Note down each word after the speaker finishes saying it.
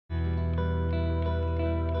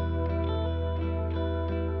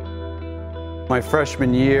My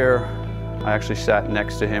freshman year, I actually sat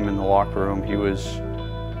next to him in the locker room. He was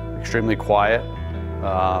extremely quiet,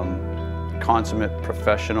 consummate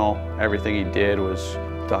professional. Everything he did was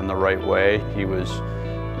done the right way. He was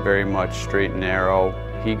very much straight and narrow.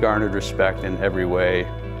 He garnered respect in every way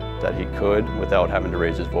that he could without having to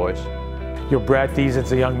raise his voice. Brad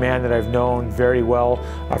Thiessen's a young man that I've known very well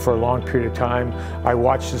for a long period of time. I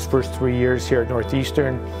watched his first 3 years here at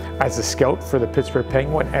Northeastern as a scout for the Pittsburgh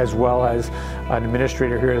Penguin, as well as an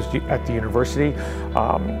administrator here at the university.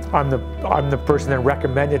 I'm the person that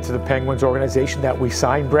recommended to the Penguins organization that we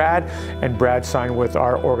sign Brad, and Brad signed with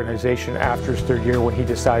our organization after his third year when he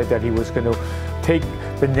decided that he was going to take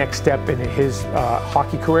the next step in his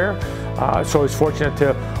hockey career. So I was fortunate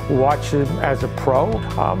to watch him as a pro.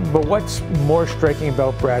 But what's more striking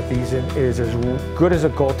about Brad Thiessen is, as good as a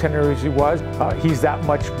goaltender as he was, he's that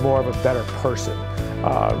much more of a better person.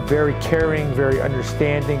 Very caring, very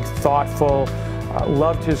understanding, thoughtful,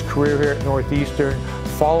 loved his career here at Northeastern,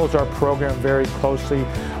 follows our program very closely,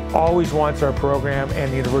 always wants our program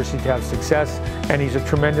and the university to have success, and he's a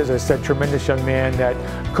tremendous, as I said, tremendous young man that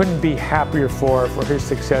couldn't be happier for his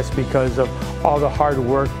success because of all the hard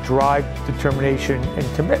work, drive, determination,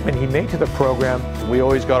 and commitment he made to the program. We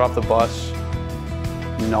always got off the bus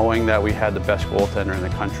knowing that we had the best goaltender in the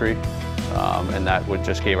country, and that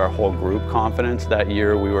just gave our whole group confidence. That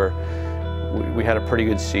year we had a pretty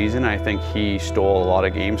good season. I think he stole a lot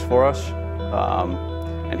of games for us,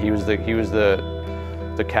 and he was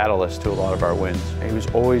the catalyst to a lot of our wins. He was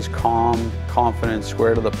always calm, confident,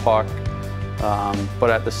 square to the puck,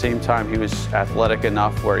 but at the same time he was athletic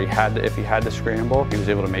enough where if he had to scramble, he was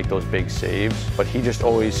able to make those big saves. But he just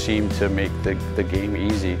always seemed to make the game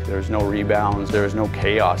easy. There was no rebounds, there was no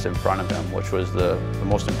chaos in front of him, which was the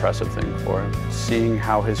most impressive thing for him. Seeing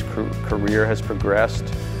how his career has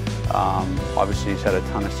progressed, obviously he's had a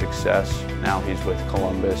ton of success. Now he's with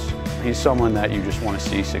Columbus. He's someone that you just want to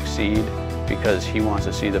see succeed, because he wants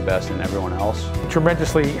to see the best in everyone else.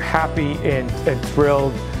 Tremendously happy and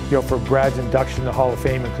thrilled, for Brad's induction to the Hall of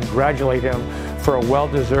Fame, and congratulate him for a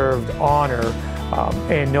well-deserved honor,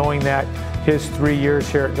 and knowing that his 3 years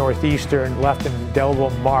here at Northeastern left an indelible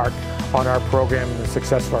mark on our program and the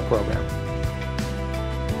success of our program.